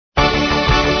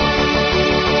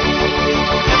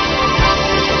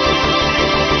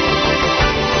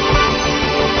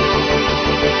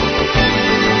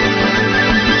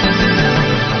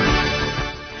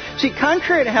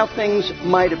contrary to how things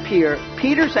might appear,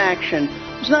 Peter's action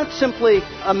was not simply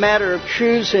a matter of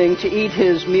choosing to eat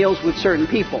his meals with certain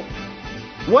people.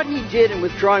 What he did in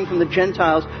withdrawing from the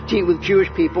Gentiles to eat with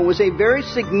Jewish people was a very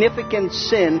significant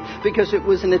sin because it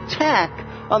was an attack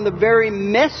on the very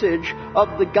message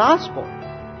of the gospel.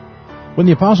 When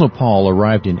the Apostle Paul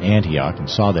arrived in Antioch and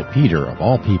saw that Peter, of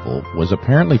all people, was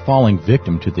apparently falling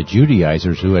victim to the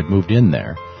Judaizers who had moved in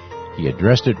there, he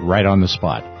addressed it right on the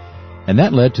spot. And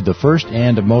that led to the first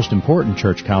and most important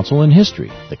church council in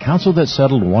history, the council that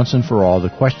settled once and for all the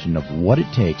question of what it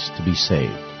takes to be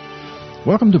saved.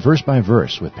 Welcome to Verse by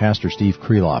Verse with Pastor Steve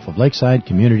Kreloff of Lakeside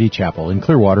Community Chapel in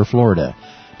Clearwater, Florida.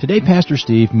 Today, Pastor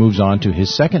Steve moves on to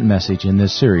his second message in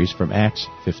this series from Acts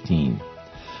 15.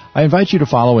 I invite you to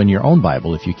follow in your own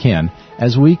Bible, if you can,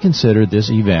 as we consider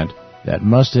this event that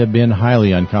must have been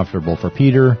highly uncomfortable for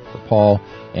Peter, for Paul,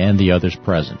 and the others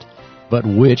present, but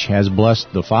which has blessed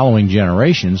the following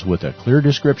generations with a clear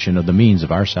description of the means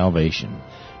of our salvation.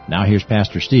 Now here's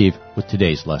Pastor Steve with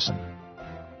today's lesson.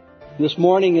 This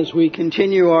morning, as we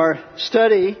continue our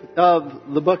study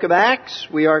of the book of Acts,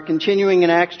 we are continuing in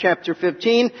Acts chapter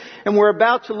 15, and we're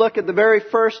about to look at the very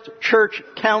first church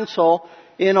council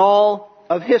in all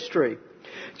of history.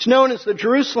 It's known as the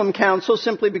Jerusalem Council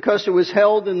simply because it was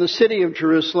held in the city of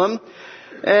Jerusalem.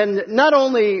 And not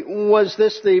only was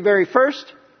this the very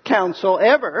first council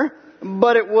ever,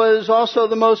 but it was also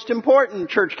the most important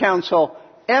church council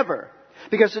ever,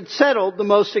 because it settled the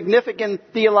most significant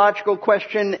theological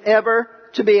question ever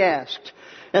to be asked.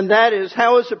 And that is,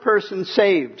 how is a person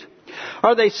saved?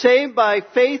 Are they saved by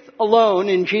faith alone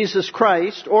in Jesus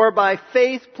Christ, or by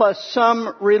faith plus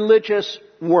some religious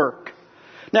work?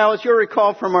 Now, as you'll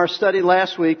recall from our study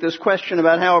last week, this question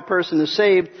about how a person is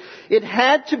saved, it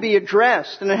had to be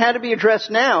addressed, and it had to be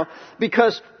addressed now,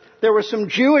 because there were some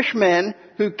Jewish men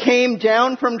who came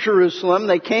down from Jerusalem.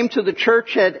 They came to the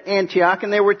church at Antioch,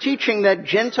 and they were teaching that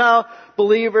Gentile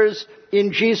believers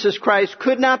in Jesus Christ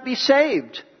could not be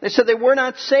saved. They said they were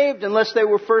not saved unless they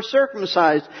were first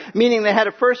circumcised, meaning they had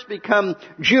to first become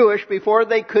Jewish before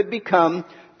they could become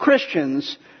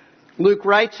Christians. Luke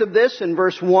writes of this in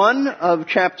verse 1 of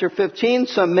chapter 15.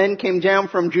 Some men came down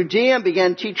from Judea and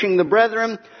began teaching the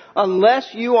brethren,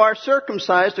 unless you are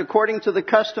circumcised according to the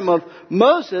custom of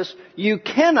Moses, you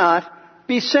cannot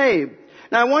be saved.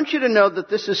 Now, I want you to know that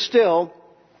this is still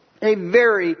a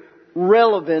very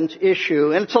relevant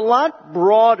issue, and it's a lot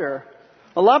broader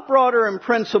in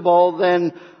principle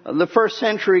than the first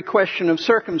century question of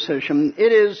circumcision.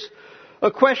 It is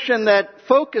a question that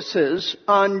focuses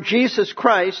on Jesus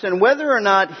Christ and whether or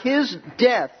not His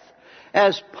death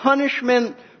as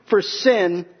punishment for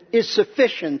sin is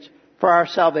sufficient for our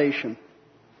salvation.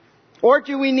 Or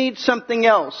do we need something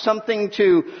else, something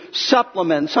to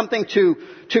supplement, something to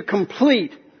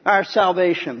complete our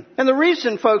salvation? And the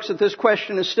reason, folks, that this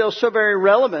question is still so very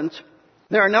relevant,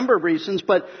 there are a number of reasons,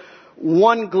 but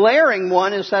one glaring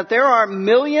one is that there are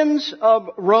millions of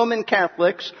Roman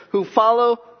Catholics who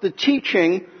follow the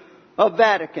teaching of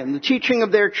Vatican, the teaching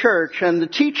of their church. And the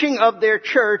teaching of their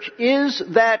church is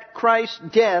that Christ's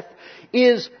death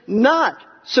is not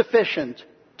sufficient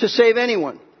to save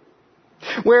anyone.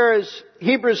 Whereas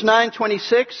Hebrews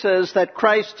 9:26 says that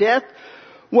Christ's death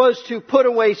was to put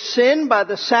away sin by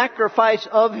the sacrifice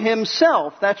of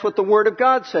Himself. That's what the Word of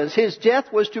God says. His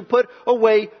death was to put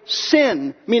away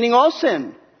sin, meaning all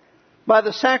sin, by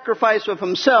the sacrifice of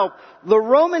Himself. The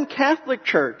Roman Catholic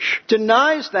Church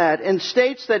denies that and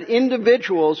states that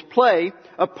individuals play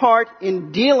a part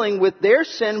in dealing with their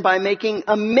sin by making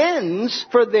amends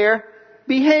for their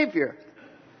behavior.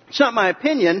 It's not my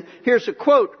opinion. Here's a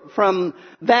quote from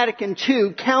Vatican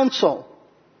II Council.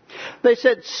 They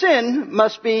said, sin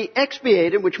must be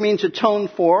expiated, which means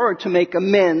atoned for or to make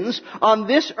amends, on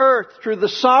this earth through the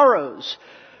sorrows,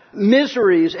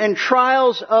 miseries, and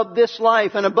trials of this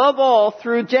life, and above all,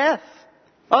 through death.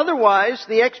 Otherwise,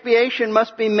 the expiation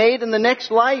must be made in the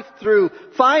next life through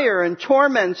fire and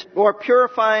torments or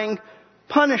purifying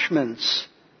punishments.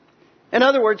 In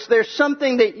other words, there's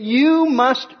something that you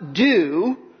must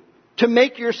do to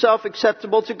make yourself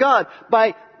acceptable to God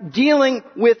by dealing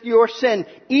with your sin,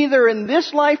 either in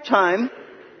this lifetime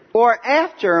or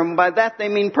after, and by that they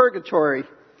mean purgatory.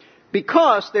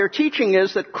 Because their teaching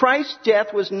is that Christ's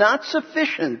death was not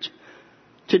sufficient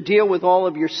to deal with all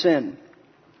of your sin.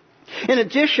 In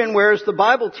addition, whereas the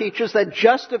Bible teaches that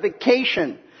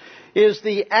justification is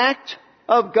the act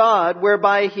of God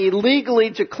whereby He legally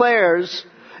declares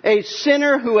a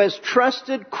sinner who has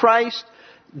trusted Christ's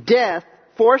death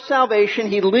for salvation,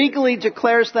 He legally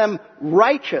declares them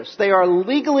righteous. They are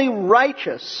legally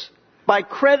righteous by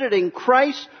crediting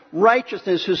Christ's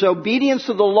righteousness, His obedience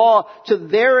to the law, to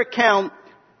their account,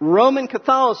 Roman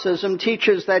Catholicism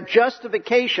teaches that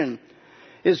justification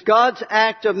is God's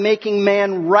act of making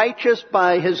man righteous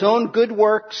by his own good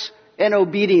works and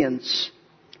obedience.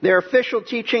 Their official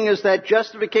teaching is that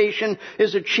justification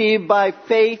is achieved by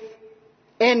faith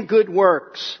and good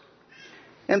works.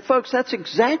 And folks, that's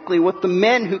exactly what the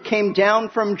men who came down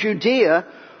from Judea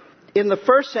in the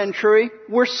first century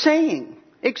were saying.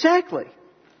 Exactly.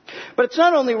 But it's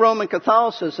not only Roman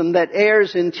Catholicism that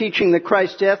errs in teaching that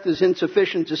Christ's death is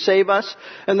insufficient to save us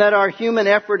and that our human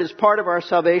effort is part of our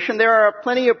salvation. There are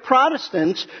plenty of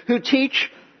Protestants who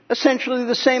teach essentially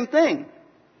the same thing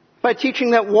by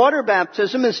teaching that water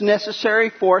baptism is necessary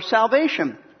for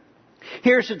salvation.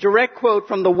 Here's a direct quote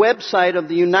from the website of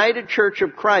the United Church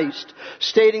of Christ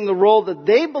stating the role that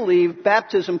they believe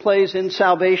baptism plays in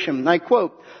salvation. I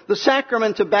quote, "The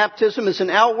sacrament of baptism is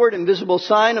an outward and visible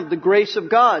sign of the grace of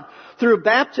God. Through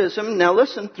baptism," now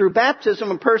listen, "through baptism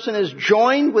a person is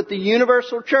joined with the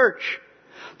universal church,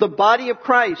 the body of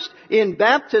Christ. In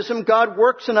baptism, God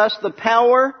works in us the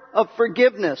power of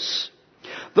forgiveness,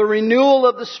 the renewal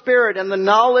of the Spirit, and the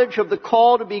knowledge of the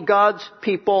call to be God's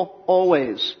people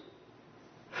always.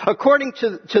 According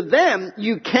to them,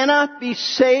 you cannot be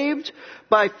saved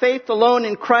by faith alone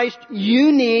in Christ.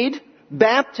 You need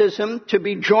baptism to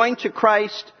be joined to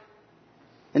Christ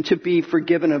and to be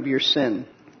forgiven of your sin."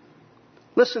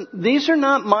 Listen, these are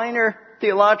not minor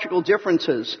theological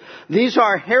differences. These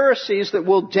are heresies that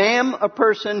will damn a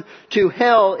person to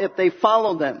hell if they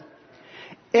follow them.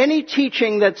 Any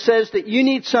teaching that says that you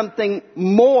need something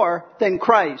more than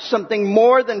Christ, something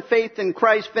more than faith in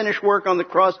Christ's finished work on the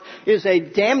cross, is a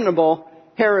damnable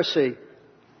heresy.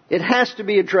 It has to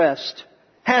be addressed.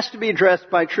 Has to be addressed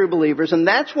by true believers. And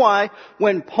that's why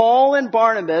when Paul and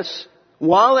Barnabas,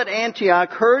 while at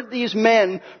Antioch, heard these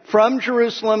men from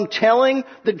Jerusalem telling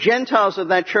the Gentiles of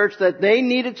that church that they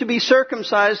needed to be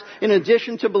circumcised in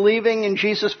addition to believing in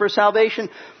Jesus for salvation,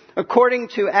 according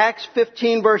to Acts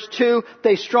 15 verse 2,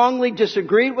 they strongly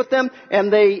disagreed with them and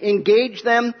they engaged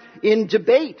them in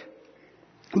debate.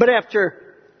 But after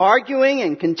arguing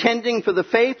and contending for the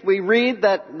faith, we read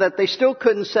that they still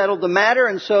couldn't settle the matter,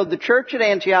 and so the church at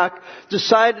Antioch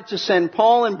decided to send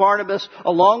Paul and Barnabas,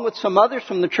 along with some others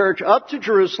from the church, up to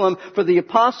Jerusalem for the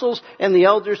apostles and the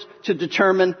elders to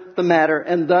determine the matter,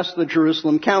 and thus the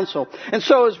Jerusalem Council. And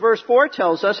so, as verse 4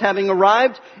 tells us, having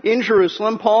arrived in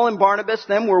Jerusalem, Paul and Barnabas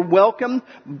then were welcomed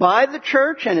by the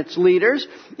church and its leaders,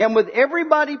 and with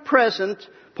everybody present,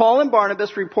 Paul and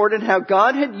Barnabas reported how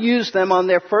God had used them on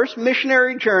their first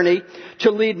missionary journey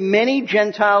to lead many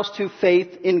Gentiles to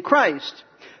faith in Christ.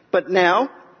 But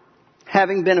now,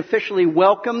 having been officially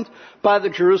welcomed by the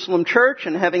Jerusalem church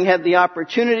and having had the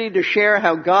opportunity to share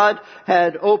how God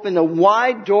had opened a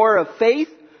wide door of faith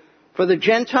for the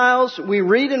Gentiles, we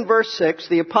read in verse 6,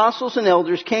 the apostles and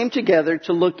elders came together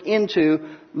to look into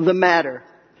the matter.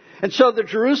 And so the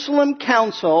Jerusalem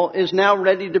Council is now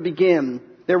ready to begin.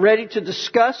 They're ready to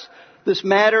discuss this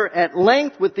matter at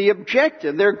length with the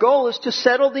objective. Their goal is to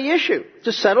settle the issue,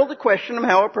 to settle the question of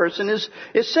how a person is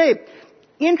saved.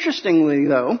 Interestingly,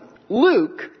 though,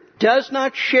 Luke does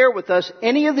not share with us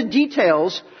any of the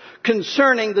details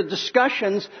concerning the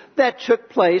discussions that took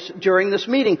place during this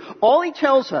meeting. All he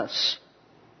tells us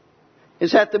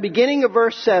is at the beginning of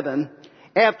verse 7,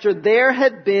 after there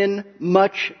had been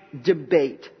much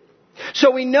debate.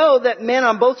 So we know that men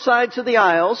on both sides of the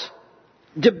aisles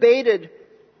debated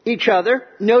each other,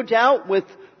 no doubt with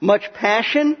much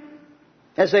passion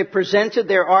as they presented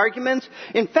their arguments.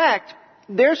 In fact,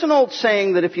 there's an old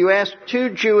saying that if you ask two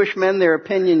Jewish men their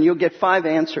opinion, you'll get 5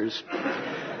 answers.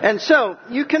 And so,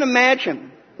 you can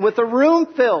imagine, with a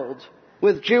room filled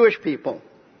with Jewish people,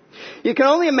 you can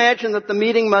only imagine that the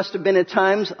meeting must have been at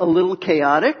times a little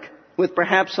chaotic, with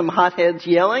perhaps some hotheads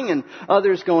yelling and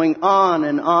others going on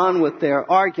and on with their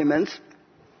arguments.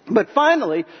 But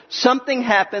finally, something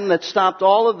happened that stopped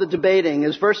all of the debating.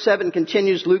 As verse 7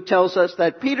 continues, Luke tells us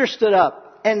that Peter stood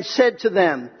up and said to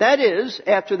them, that is,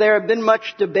 after there had been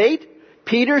much debate,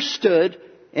 Peter stood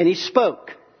and he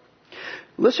spoke.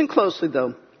 Listen closely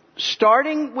though.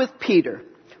 Starting with Peter,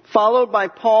 followed by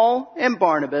Paul and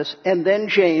Barnabas, and then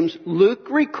James, Luke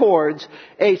records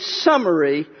a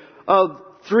summary of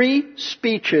 3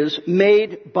 speeches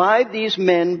made by these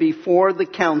men before the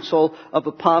council of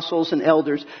apostles and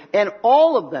elders. And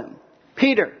all of them,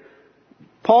 Peter,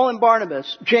 Paul and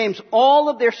Barnabas, James, all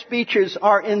of their speeches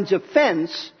are in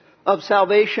defense of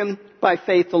salvation by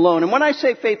faith alone. And when I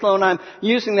say faith alone, I'm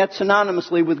using that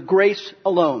synonymously with grace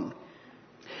alone.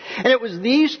 And it was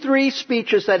these three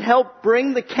speeches that helped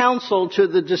bring the council to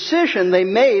the decision they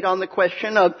made on the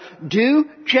question of, do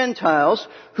Gentiles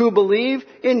who believe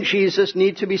in Jesus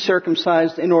need to be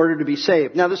circumcised in order to be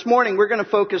saved? Now this morning we're going to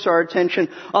focus our attention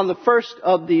on the first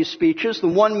of these speeches, the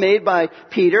one made by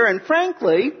Peter. And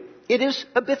frankly, it is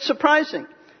a bit surprising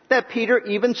that Peter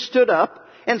even stood up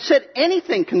and said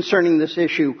anything concerning this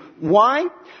issue. Why?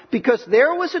 Because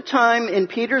there was a time in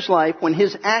Peter's life when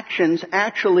his actions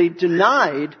actually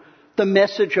denied the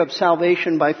message of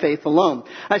salvation by faith alone.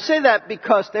 I say that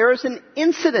because there is an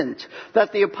incident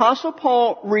that the Apostle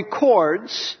Paul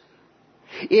records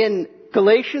in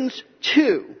Galatians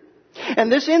 2. And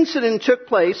this incident took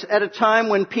place at a time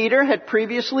when Peter had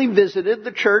previously visited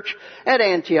the church at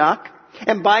Antioch,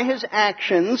 and by his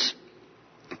actions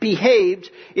behaved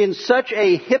in such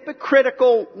a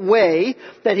hypocritical way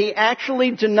that he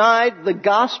actually denied the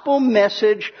gospel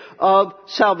message of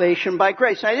salvation by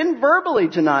grace. I didn't verbally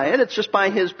deny it, it's just by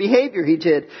his behavior he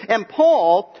did. And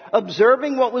Paul,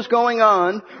 observing what was going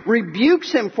on,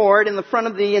 rebukes him for it in the front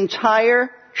of the entire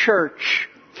church.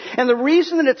 And the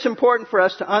reason that it's important for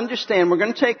us to understand, we're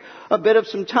going to take a bit of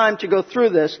some time to go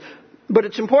through this, but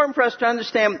it's important for us to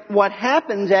understand what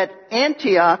happens at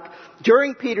Antioch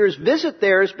during Peter's visit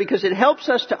there, is because it helps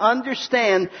us to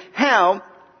understand how,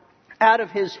 out of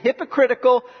his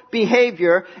hypocritical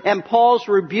behavior and Paul's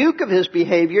rebuke of his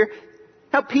behavior,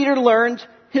 how Peter learned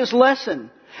his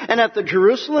lesson. And at the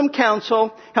Jerusalem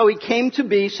Council, how he came to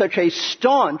be such a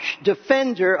staunch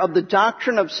defender of the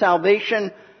doctrine of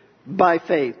salvation by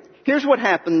faith. Here's what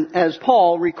happened as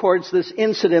Paul records this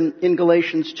incident in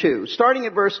Galatians 2, starting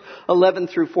at verse 11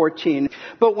 through 14.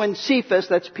 But when Cephas,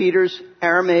 that's Peter's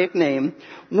Aramaic name,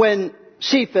 when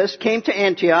Cephas came to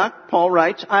Antioch, Paul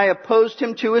writes, I opposed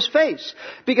him to his face,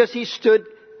 because he stood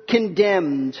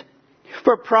condemned.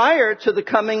 For prior to the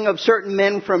coming of certain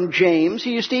men from James,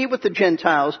 he used to eat with the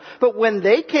Gentiles. But when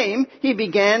they came, he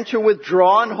began to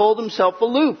withdraw and hold himself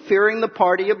aloof, fearing the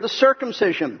party of the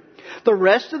circumcision. The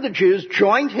rest of the Jews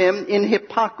joined him in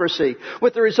hypocrisy,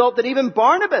 with the result that even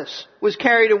Barnabas was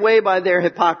carried away by their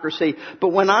hypocrisy.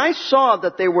 But when I saw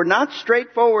that they were not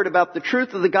straightforward about the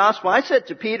truth of the gospel, I said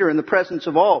to Peter in the presence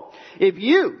of all, if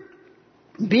you,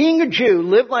 being a Jew,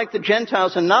 live like the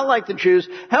Gentiles and not like the Jews,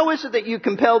 how is it that you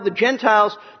compel the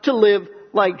Gentiles to live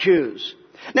like Jews?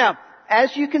 Now,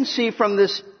 as you can see from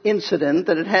this incident,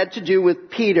 that it had to do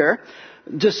with Peter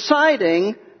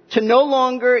deciding to no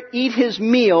longer eat his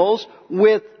meals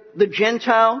with the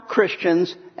Gentile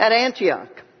Christians at Antioch.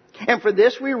 And for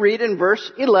this we read in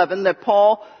verse 11 that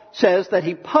Paul says that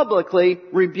he publicly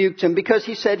rebuked him because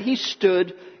he said he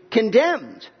stood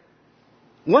condemned.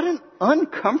 What an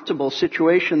uncomfortable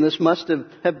situation this must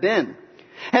have been.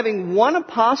 Having one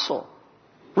apostle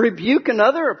rebuke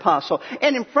another apostle,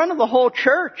 and in front of the whole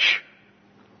church.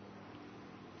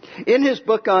 In his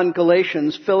book on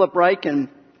Galatians, Philip Ryken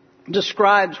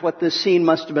describes what this scene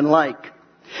must have been like.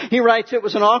 He writes, it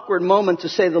was an awkward moment to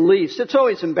say the least. It's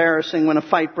always embarrassing when a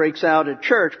fight breaks out at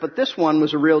church, but this one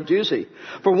was a real doozy.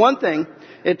 For one thing,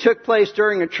 it took place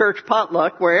during a church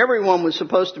potluck where everyone was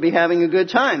supposed to be having a good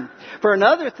time. For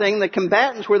another thing, the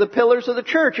combatants were the pillars of the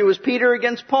church. It was Peter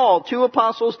against Paul, two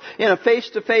apostles in a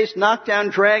face-to-face knockdown,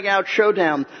 drag-out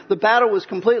showdown. The battle was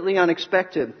completely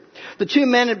unexpected. The two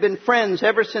men had been friends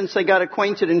ever since they got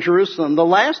acquainted in Jerusalem. The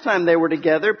last time they were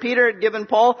together, Peter had given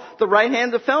Paul the right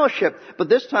hand of fellowship. But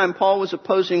this time, Paul was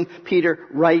opposing Peter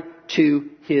right to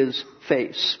his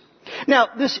face. Now,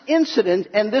 this incident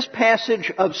and this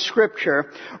passage of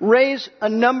Scripture raise a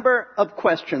number of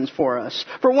questions for us.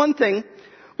 For one thing,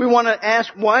 we want to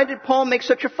ask, why did Paul make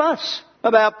such a fuss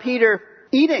about Peter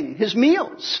eating his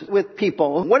meals with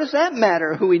people? What does that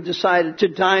matter who he decided to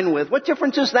dine with? What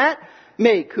difference does that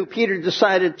make who Peter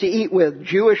decided to eat with,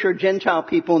 Jewish or Gentile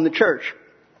people in the church?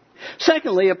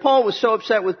 Secondly, if Paul was so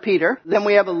upset with Peter, then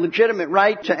we have a legitimate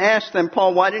right to ask them,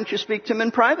 Paul, why didn't you speak to him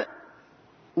in private?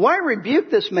 Why rebuke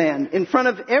this man in front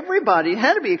of everybody? It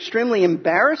had to be extremely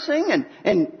embarrassing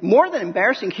and more than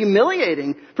embarrassing,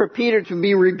 humiliating for Peter to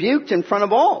be rebuked in front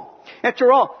of all.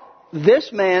 After all,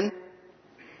 this man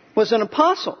was an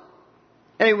apostle.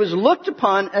 And he was looked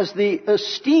upon as the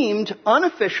esteemed,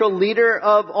 unofficial leader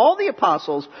of all the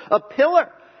apostles, a pillar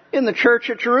in the church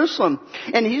at Jerusalem.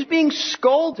 And he's being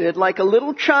scolded like a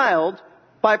little child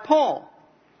by Paul.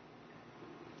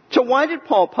 So why did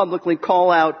Paul publicly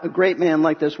call out a great man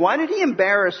like this? Why did he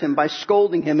embarrass him by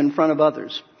scolding him in front of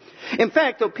others? In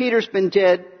fact, though Peter's been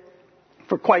dead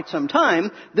for quite some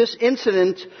time, this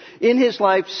incident in his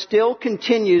life still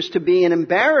continues to be an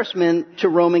embarrassment to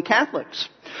Roman Catholics,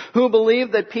 who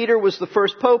believe that Peter was the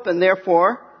first pope and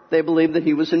therefore they believe that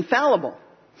he was infallible.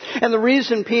 And the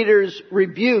reason Peter's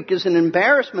rebuke is an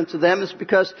embarrassment to them is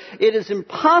because it is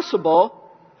impossible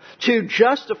to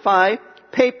justify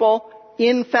papal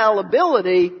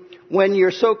infallibility when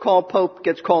your so-called pope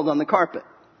gets called on the carpet.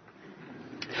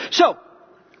 So,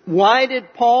 why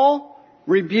did Paul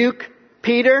rebuke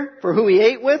Peter for who he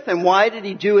ate with, and why did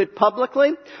he do it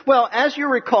publicly? Well, as you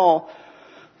recall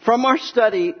from our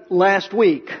study last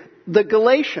week, the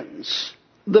Galatians,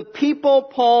 the people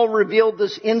Paul revealed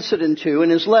this incident to in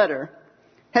his letter,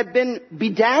 had been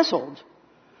bedazzled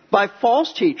by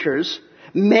false teachers,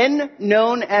 men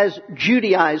known as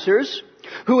Judaizers,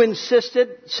 who insisted,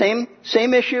 same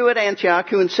issue at Antioch,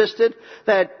 who insisted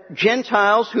that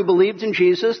Gentiles who believed in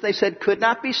Jesus, they said, could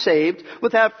not be saved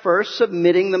without first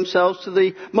submitting themselves to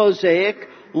the Mosaic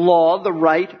law, the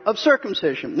rite of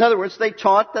circumcision. In other words, they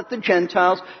taught that the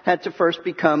Gentiles had to first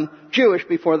become Jewish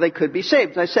before they could be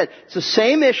saved. As I said, it's the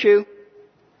same issue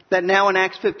that now in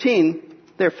Acts 15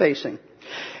 they're facing.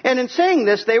 And in saying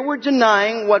this, they were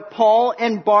denying what Paul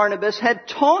and Barnabas had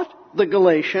taught the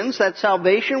Galatians, that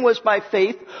salvation was by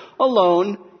faith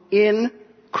alone in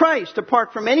Christ,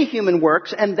 apart from any human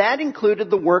works, and that included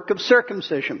the work of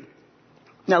circumcision.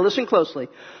 Now listen closely.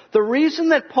 The reason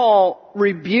that Paul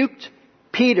rebuked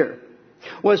Peter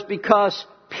was because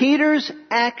Peter's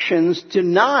actions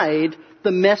denied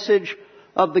the message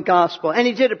of the gospel. And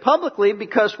he did it publicly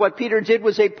because what Peter did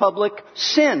was a public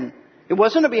sin. It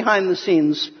wasn't a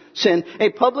behind-the-scenes sin, a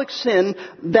public sin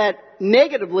that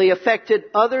negatively affected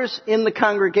others in the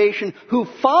congregation who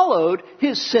followed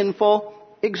his sinful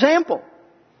example.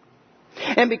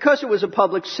 And because it was a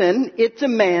public sin, it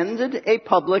demanded a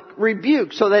public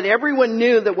rebuke so that everyone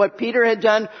knew that what Peter had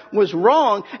done was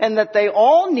wrong and that they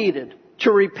all needed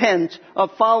to repent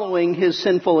of following his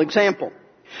sinful example.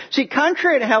 See,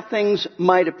 contrary to how things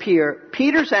might appear,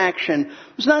 Peter's action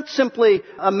was not simply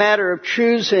a matter of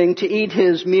choosing to eat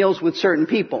his meals with certain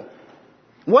people.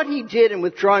 What he did in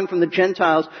withdrawing from the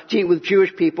Gentiles to eat with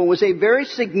Jewish people was a very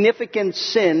significant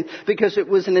sin because it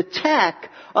was an attack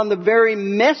on the very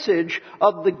message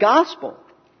of the gospel.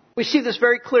 We see this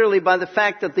very clearly by the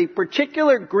fact that the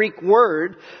particular Greek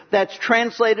word that's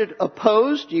translated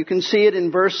opposed, you can see it in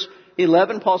verse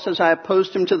 11, Paul says, I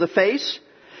opposed him to the face.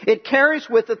 It carries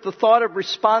with it the thought of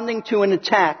responding to an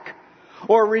attack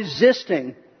or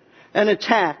resisting an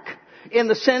attack in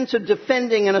the sense of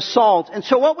defending an assault. And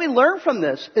so what we learn from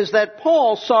this is that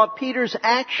Paul saw Peter's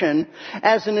action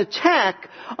as an attack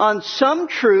on some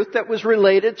truth that was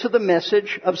related to the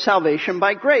message of salvation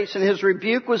by grace. And his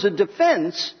rebuke was a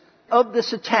defense of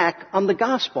this attack on the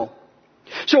gospel.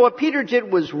 So what Peter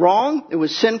did was wrong, it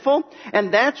was sinful,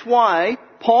 and that's why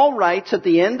Paul writes at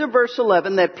the end of verse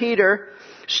 11 that Peter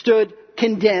stood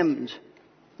condemned,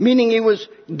 meaning he was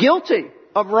guilty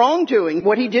of wrongdoing.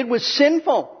 What he did was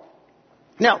sinful.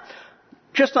 Now,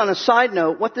 just on a side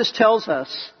note, what this tells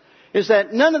us is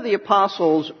that none of the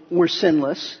apostles were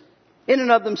sinless. In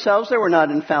and of themselves, they were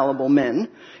not infallible men.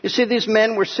 You see, these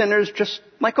men were sinners just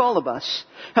like all of us.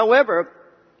 However,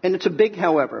 and it's a big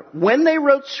however, when they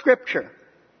wrote scripture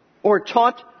or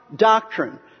taught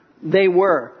doctrine, they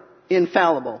were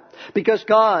infallible. Because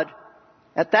God,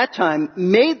 at that time,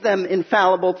 made them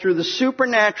infallible through the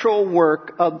supernatural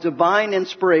work of divine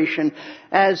inspiration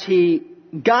as He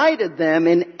guided them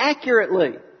in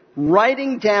accurately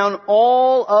writing down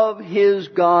all of His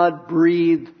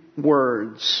God-breathed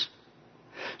words.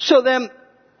 So then,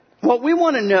 what we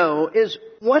want to know is,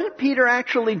 what did Peter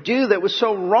actually do that was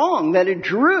so wrong that it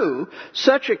drew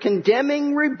such a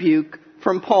condemning rebuke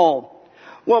from Paul?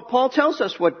 Well, Paul tells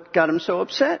us what got him so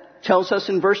upset. Tells us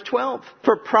in verse 12.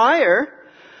 For prior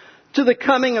to the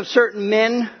coming of certain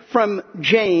men from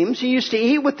James, he used to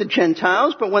eat with the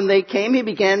Gentiles, but when they came, he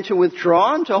began to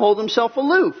withdraw and to hold himself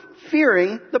aloof,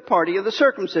 fearing the party of the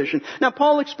circumcision. Now,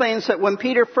 Paul explains that when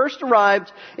Peter first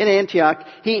arrived in Antioch,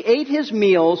 he ate his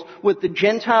meals with the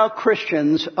Gentile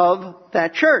Christians of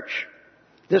that church.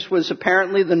 This was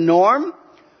apparently the norm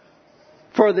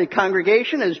for the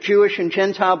congregation as Jewish and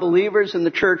Gentile believers in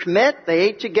the church met. They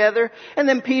ate together, and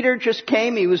then Peter just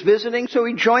came. He was visiting, so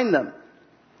he joined them.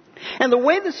 And the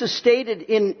way this is stated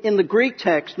in the Greek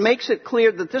text makes it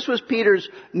clear that this was Peter's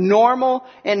normal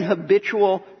and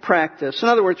habitual practice. In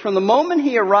other words, from the moment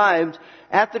he arrived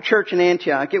at the church in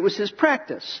Antioch, it was his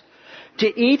practice to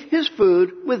eat his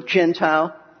food with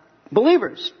Gentile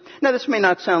believers. Now, this may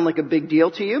not sound like a big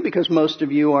deal to you because most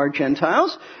of you are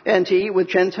Gentiles, and to eat with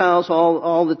Gentiles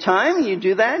all the time, you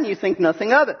do that and you think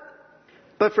nothing of it.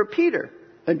 But for Peter,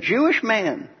 a Jewish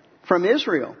man from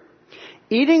Israel,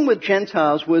 eating with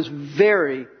Gentiles was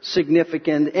very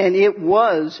significant, and it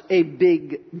was a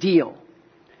big deal.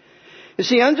 You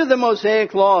see, under the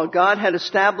Mosaic law, God had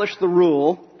established the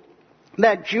rule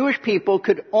that Jewish people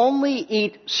could only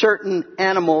eat certain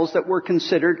animals that were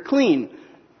considered clean.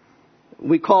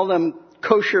 We call them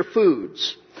kosher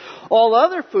foods. All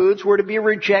other foods were to be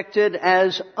rejected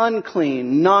as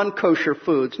unclean, non-kosher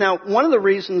foods. Now, one of the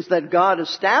reasons that God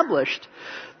established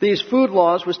these food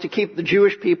laws was to keep the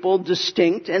Jewish people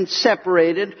distinct and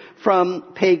separated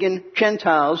from pagan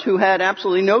Gentiles who had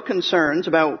absolutely no concerns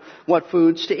about what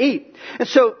foods to eat. And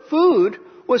so food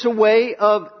was a way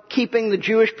of keeping the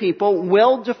Jewish people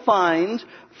well defined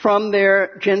from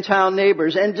their Gentile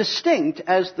neighbors and distinct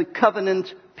as the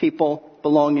covenant people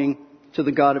belonging to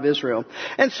the God of Israel.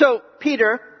 And so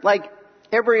Peter, like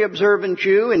every observant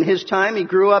Jew in his time, he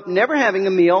grew up never having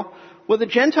a meal with a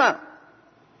Gentile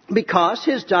because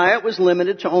his diet was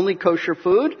limited to only kosher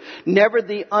food, never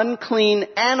the unclean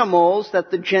animals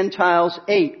that the Gentiles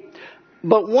ate.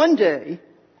 But one day,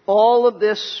 all of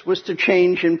this was to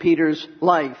change in Peter's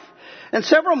life. And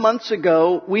several months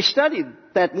ago, we studied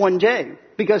that one day,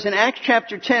 because in Acts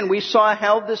chapter 10, we saw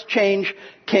how this change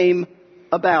came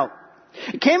about.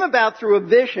 It came about through a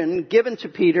vision given to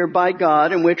Peter by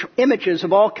God in which images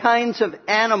of all kinds of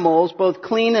animals, both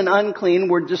clean and unclean,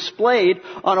 were displayed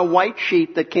on a white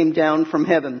sheet that came down from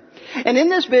heaven. And in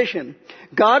this vision,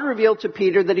 God revealed to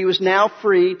Peter that he was now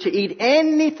free to eat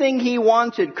anything he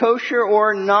wanted, kosher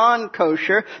or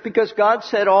non-kosher, because God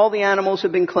said all the animals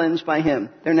have been cleansed by him.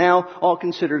 They're now all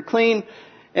considered clean,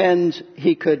 and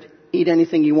he could eat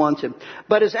anything he wanted.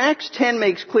 But as Acts 10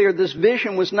 makes clear, this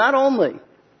vision was not only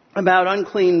about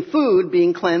unclean food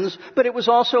being cleansed, but it was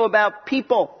also about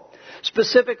people,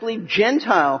 specifically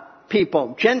Gentile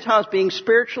people, Gentiles being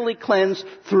spiritually cleansed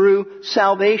through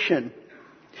salvation.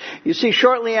 You see,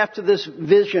 shortly after this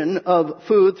vision of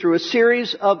food, through a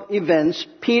series of events,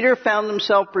 Peter found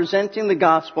himself presenting the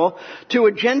gospel to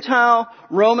a Gentile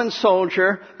Roman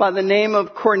soldier by the name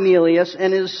of Cornelius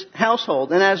and his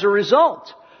household. And as a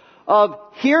result of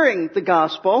hearing the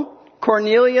gospel,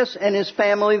 Cornelius and his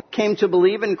family came to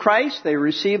believe in Christ. They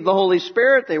received the Holy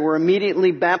Spirit. They were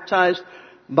immediately baptized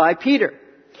by Peter.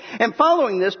 And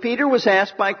following this, Peter was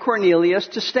asked by Cornelius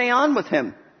to stay on with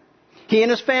him. He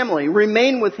and his family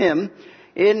remain with him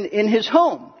in his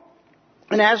home.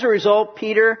 And as a result,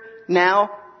 Peter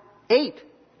now ate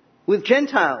with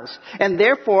Gentiles. And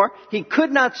therefore, he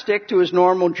could not stick to his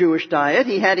normal Jewish diet.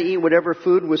 He had to eat whatever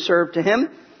food was served to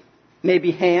him. Maybe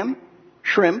ham,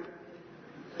 shrimp,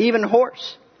 even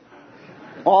horse.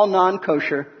 All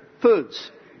non-kosher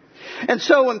foods. And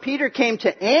so when Peter came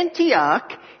to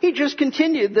Antioch, he just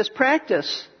continued this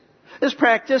practice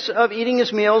of eating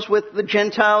his meals with the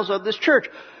Gentiles of this church,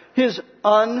 his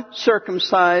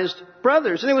uncircumcised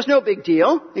brothers. And it was no big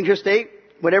deal. He just ate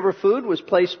whatever food was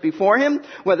placed before him,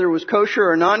 whether it was kosher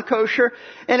or non-kosher,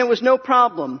 and it was no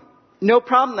problem. No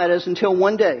problem, that is, until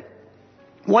one day.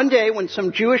 One day when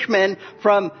some Jewish men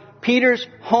from Peter's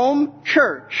home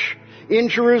church in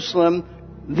Jerusalem,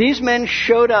 these men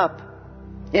showed up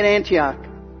in Antioch.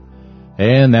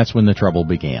 And that's when the trouble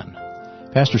began.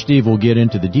 Pastor Steve will get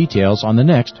into the details on the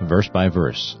next verse by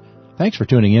verse. Thanks for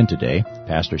tuning in today.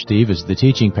 Pastor Steve is the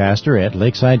teaching pastor at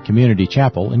Lakeside Community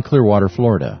Chapel in Clearwater,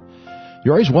 Florida.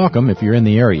 You're always welcome if you're in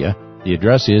the area. The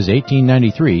address is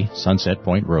 1893 Sunset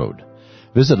Point Road.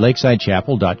 Visit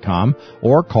lakesidechapel.com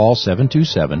or call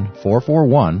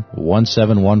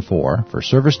 727-441-1714 for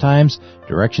service times,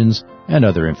 directions, and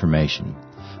other information.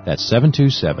 That's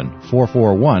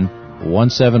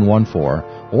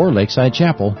 727-441-1714 or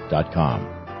lakesidechapel.com.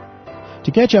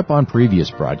 To catch up on previous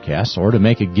broadcasts or to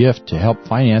make a gift to help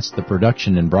finance the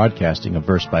production and broadcasting of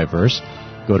Verse by Verse,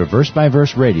 go to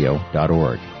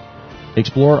versebyverseradio.org.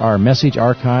 Explore our message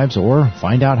archives or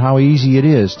find out how easy it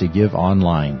is to give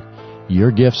online.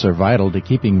 Your gifts are vital to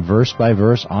keeping Verse by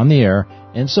Verse on the air,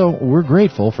 and so we're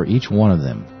grateful for each one of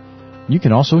them. You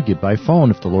can also give by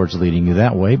phone if the Lord's leading you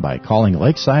that way by calling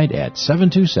Lakeside at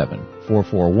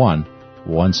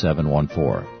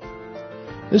 727-441-1714.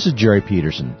 This is Jerry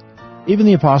Peterson. Even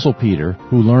the Apostle Peter,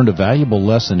 who learned a valuable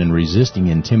lesson in resisting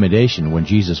intimidation when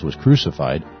Jesus was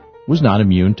crucified, was not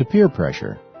immune to peer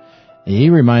pressure. He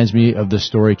reminds me of the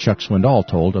story Chuck Swindoll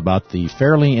told about the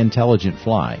fairly intelligent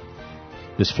fly.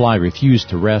 This fly refused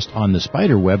to rest on the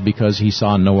spider web because he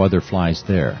saw no other flies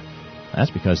there. That's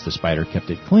because the spider kept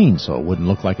it clean so it wouldn't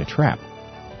look like a trap.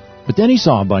 But then he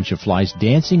saw a bunch of flies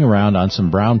dancing around on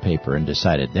some brown paper and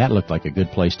decided that looked like a good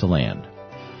place to land.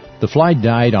 The fly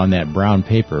died on that brown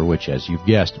paper, which, as you've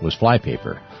guessed, was fly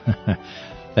paper.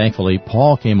 Thankfully,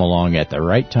 Paul came along at the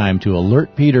right time to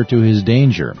alert Peter to his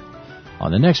danger.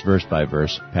 On the next verse by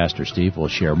verse, Pastor Steve will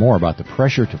share more about the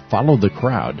pressure to follow the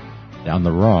crowd down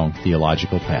the wrong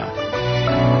theological path.